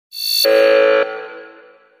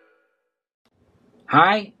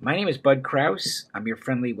Hi, my name is Bud Kraus. I'm your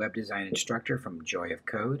friendly web design instructor from Joy of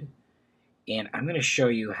Code, and I'm going to show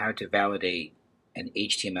you how to validate an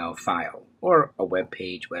HTML file or a web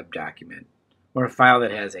page, web document, or a file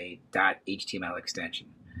that has a .html extension.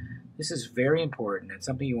 This is very important and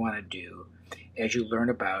something you want to do as you learn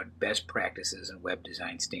about best practices and web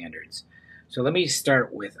design standards. So let me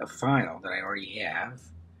start with a file that I already have,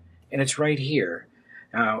 and it's right here.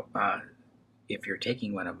 Now, if you're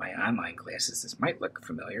taking one of my online classes, this might look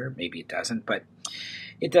familiar, maybe it doesn't, but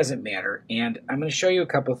it doesn't matter. And I'm going to show you a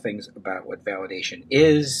couple of things about what validation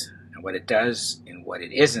is, and what it does, and what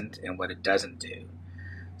it isn't, and what it doesn't do.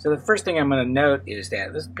 So the first thing I'm going to note is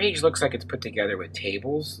that this page looks like it's put together with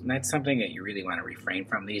tables, and that's something that you really want to refrain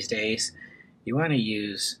from these days. You want to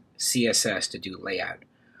use CSS to do layout.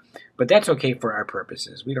 But that's okay for our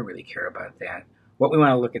purposes. We don't really care about that. What we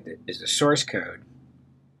want to look at is the source code.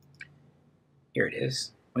 Here it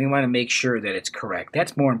is. We want to make sure that it's correct.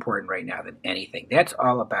 That's more important right now than anything. That's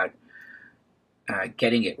all about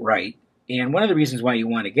getting it right. And one of the reasons why you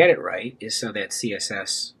want to get it right is so that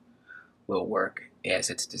CSS will work as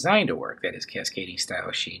it's designed to work. That is, cascading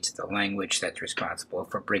style sheets, the language that's responsible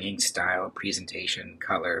for bringing style, presentation,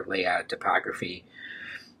 color, layout, typography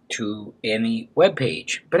to any web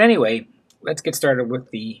page. But anyway, let's get started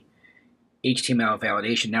with the HTML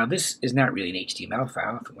validation. Now, this is not really an HTML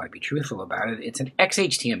file, if I want to be truthful about it. It's an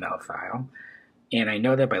XHTML file, and I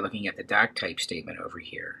know that by looking at the doc type statement over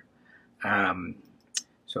here.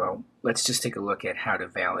 So let's just take a look at how to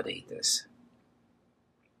validate this.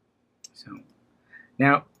 So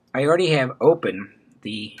now, I already have open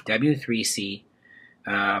the W3C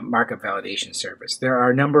markup validation service. There are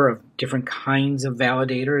a number of different kinds of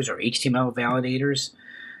validators or HTML validators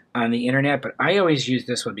on the internet, but I always use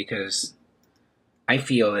this one because I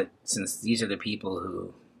feel that since these are the people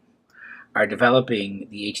who are developing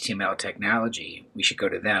the HTML technology, we should go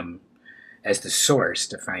to them as the source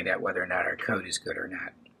to find out whether or not our code is good or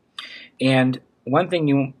not. And one thing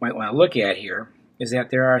you might want to look at here is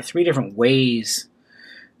that there are 3 different ways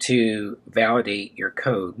to validate your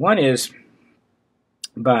code. One is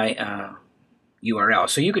by URL.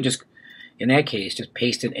 So you could just, in that case, just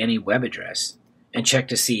paste in any web address and check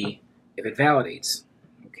to see if it validates.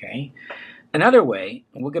 Okay. Another way,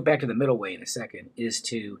 and we'll get back to the middle way in a second, is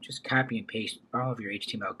to just copy and paste all of your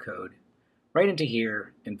HTML code right into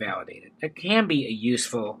here and validate it. That can be a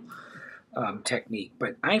useful technique,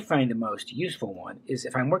 but I find the most useful one is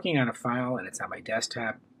if I'm working on a file and it's on my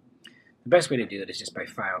desktop, the best way to do it is just by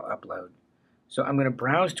file upload. So I'm going to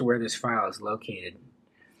browse to where this file is located,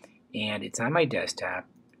 and it's on my desktop,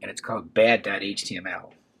 and it's called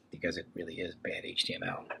bad.html because it really is bad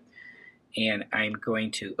HTML. And I'm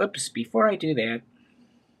going to, before I do that,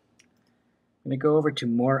 I'm going to go over to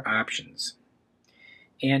more options.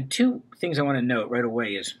 And 2 things I want to note right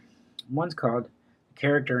away is, one's called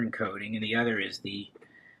character encoding, and the other is the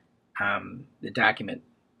document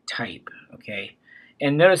type, okay?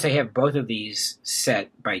 And notice I have both of these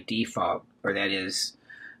set by default, or that is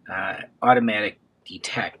automatic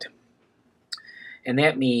detect. And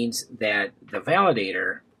that means that the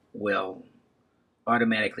validator will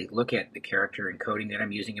automatically look at the character encoding that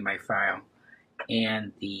I'm using in my file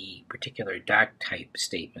and the particular doc type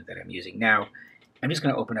statement that I'm using. Now, I'm just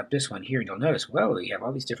going to open up this one here, and you'll notice, well, you have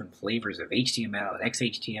all these different flavors of HTML and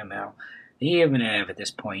XHTML. They even have, at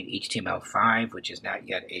this point, HTML5, which is not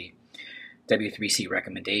yet a W3C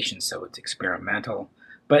recommendation, so it's experimental.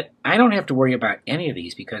 But I don't have to worry about any of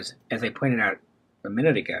these because, as I pointed out a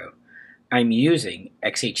minute ago, I'm using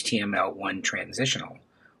XHTML1 transitional,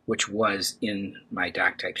 which was in my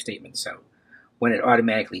doc type statement. So when it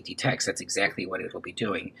automatically detects, that's exactly what it will be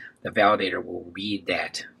doing. The validator will read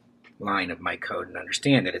that line of my code and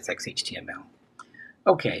understand that it's XHTML.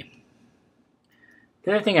 Okay.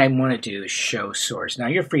 The other thing I want to do is show source. Now,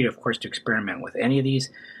 you're free, of course, to experiment with any of these,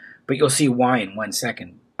 but you'll see why in 1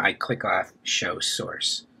 second. I click off show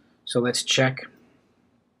source. So let's check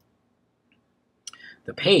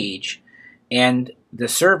the page, and the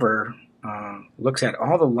server looks at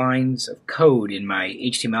all the lines of code in my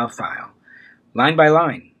HTML file, line by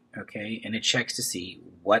line, okay, and it checks to see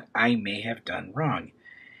what I may have done wrong.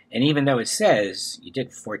 And even though it says you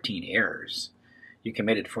did 14 errors, you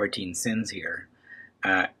committed 14 sins here,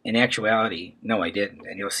 in actuality, no, I didn't,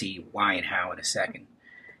 and you'll see why and how in a second.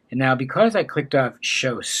 And now, because I clicked off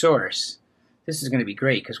show source, this is going to be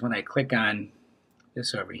great because when I click on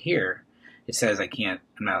this over here, it says I'm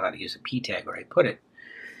not allowed to use a p tag where I put it.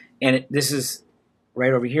 And this is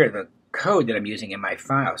right over here, the code that I'm using in my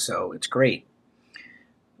file, so it's great.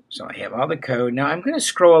 So I have all the code. Now I'm going to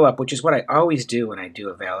scroll up, which is what I always do when I do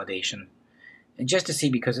a validation. And just to see,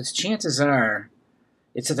 because chances are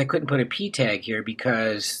it says I couldn't put a P tag here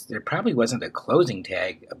because there probably wasn't a closing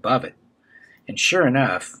tag above it. And sure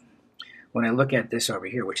enough, when I look at this over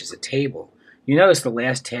here, which is a table, you notice the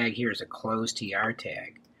last tag here is a closed TR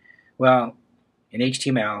tag. Well, in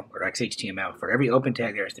HTML or XHTML, for every open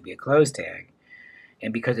tag there has to be a closed tag.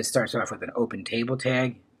 And because it starts off with an open table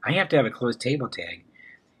tag, I have to have a closed table tag.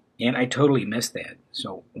 And I totally missed that.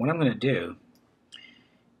 So what I'm going to do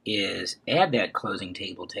is add that closing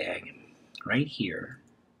table tag right here.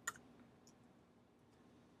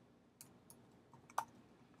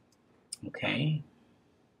 Okay.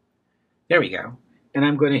 There we go. And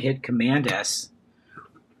I'm going to hit Command S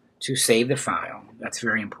to save the file. That's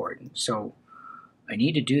very important. So I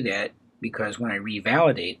need to do that because when I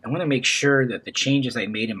revalidate, I want to make sure that the changes I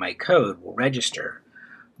made in my code will register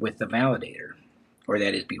with the validator, or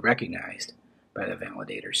that is, be recognized by the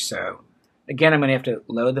validator. So again, I'm going to have to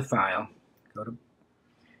load the file, go to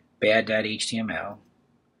bad.html.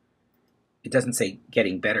 It doesn't say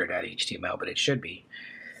gettingbetter.html, but it should be.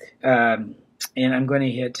 And I'm going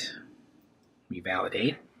to hit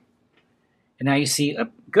revalidate. And now you see, oh,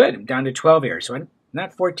 good, I'm down to 12 errors. So I'm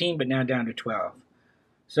not 14, but now down to 12.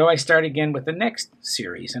 So I start again with the next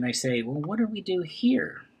series, and I say, well, what do we do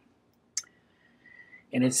here?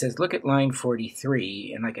 And it says, look at line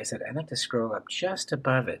 43. And like I said, I'd like to scroll up just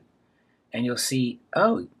above it. And you'll see,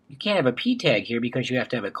 oh, you can't have a P tag here because you have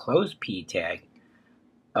to have a closed P tag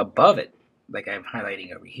above it, like I'm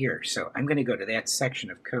highlighting over here. So I'm going to go to that section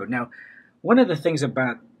of code. Now, one of the things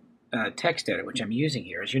about TextEdit, which I'm using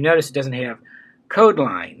here, is you notice it doesn't have code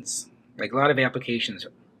lines, like a lot of applications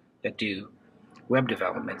that do web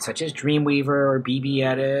development, such as Dreamweaver or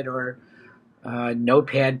BBEdit or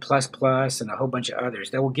Notepad++ and a whole bunch of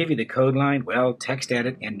others. That will give you the code line. Well,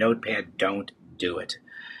 TextEdit and Notepad don't do it.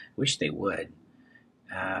 Wish they would.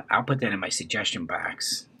 I'll put that in my suggestion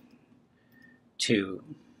box to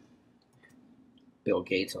Bill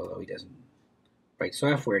Gates, although he doesn't write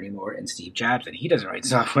software anymore, and Steve Jobs, and he doesn't write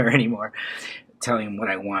software anymore, telling them what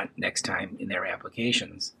I want next time in their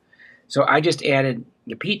applications. So I just added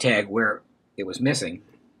the P tag where it was missing,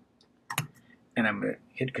 and I'm going to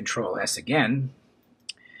hit Control S again,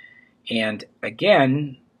 and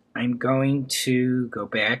again I'm going to go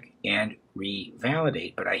back and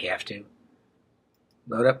revalidate, but I have to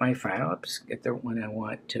load up my file, get the one I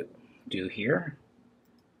want to do here,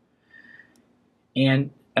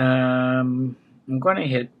 and I'm going to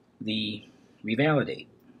hit the revalidate.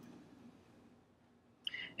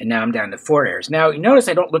 And now I'm down to 4 errors. Now, you notice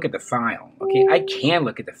I don't look at the file. Okay, I can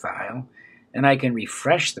look at the file, and I can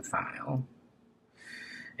refresh the file,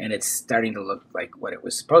 and it's starting to look like what it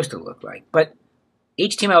was supposed to look like. But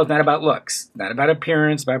HTML is not about looks, not about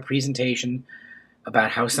appearance, about presentation,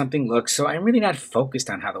 about how something looks. So I'm really not focused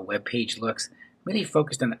on how the web page looks. I'm really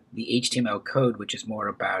focused on the HTML code, which is more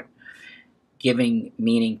about giving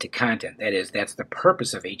meaning to content. That is, that's the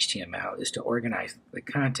purpose of HTML, is to organize the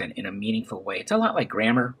content in a meaningful way. It's a lot like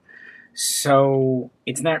grammar, so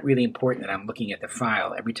it's not really important that I'm looking at the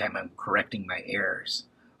file every time I'm correcting my errors.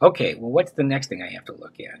 Okay, well, what's the next thing I have to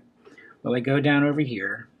look at? Well, I go down over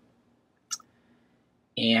here,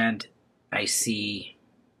 and I see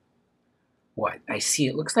what? I see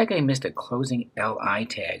it looks like I missed a closing LI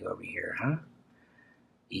tag over here, huh?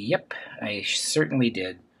 Yep, I certainly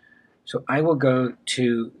did. So I will go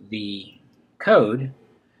to the code,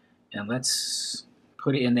 and let's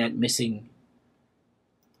put in that missing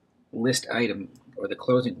list item, or the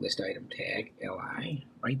closing list item tag, LI,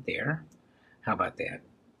 right there. How about that?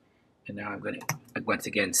 And now I'm going to, once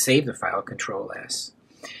again, save the file, Control S,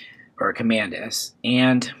 or Command S,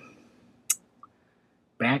 and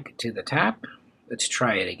back to the top. Let's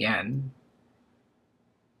try it again.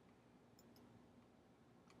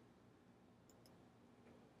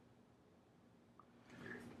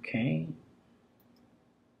 Okay.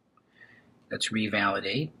 Let's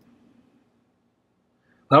revalidate.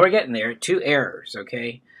 Well, we're getting there. 2 errors,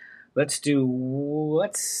 okay? Let's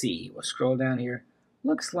see. We'll scroll down here.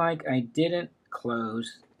 Looks like I didn't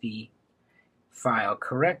close the file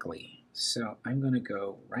correctly. So I'm going to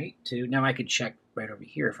go right to, now I could check right over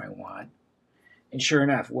here if I want. And sure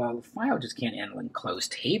enough, well, the file just can't end in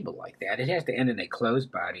closed table like that. It has to end in a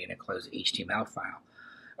closed body and a closed HTML file,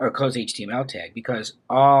 or a closed HTML tag, because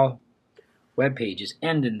all web pages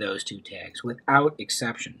end in those 2 tags without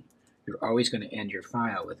exception. You're always going to end your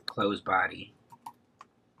file with close body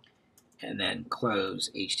and then close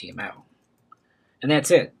HTML. And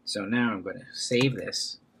that's it. So now I'm going to save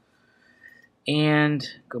this and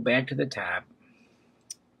go back to the top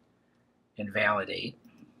and validate.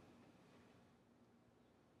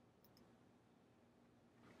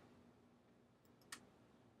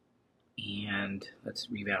 and let's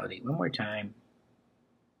revalidate one more time.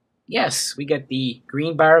 Yes, we get the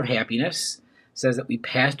green bar of happiness. It says that we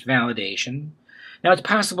passed validation. Now, it's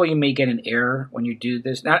possible you may get an error when you do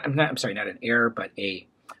this. I'm sorry, not an error, but a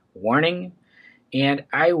warning. And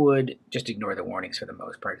I would just ignore the warnings for the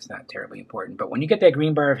most part. It's not terribly important. But when you get that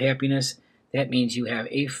green bar of happiness, that means you have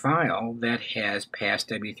a file that has passed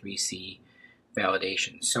W3C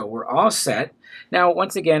validation. So we're all set. Now,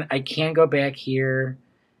 once again, I can go back here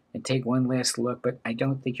and take one last look, but I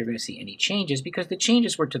don't think you're going to see any changes because the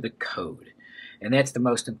changes were to the code. And that's the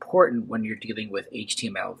most important when you're dealing with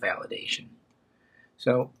HTML validation.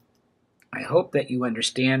 So I hope that you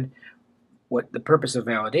understand what the purpose of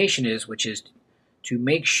validation is, which is to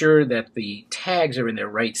make sure that the tags are in their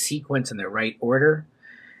right sequence and their right order.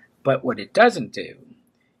 But what it doesn't do,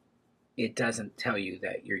 it doesn't tell you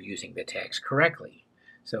that you're using the tags correctly.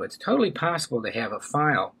 So it's totally possible to have a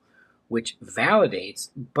file which validates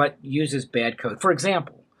but uses bad code. For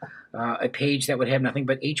example, a page that would have nothing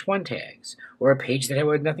but H1 tags, or a page that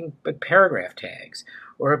had nothing but paragraph tags,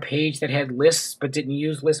 or a page that had lists but didn't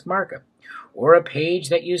use list markup, or a page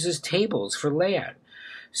that uses tables for layout.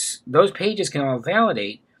 Those pages can all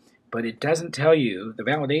validate, but it doesn't tell you, the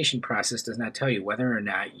validation process does not tell you whether or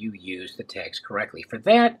not you use the tags correctly. For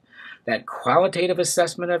that qualitative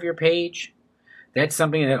assessment of your page, that's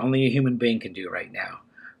something that only a human being can do right now.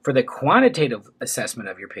 For the quantitative assessment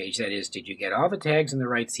of your page, that is, did you get all the tags in the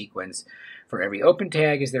right sequence? For every open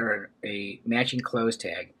tag, is there a matching close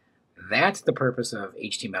tag? That's the purpose of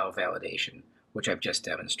HTML validation, which I've just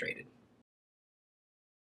demonstrated.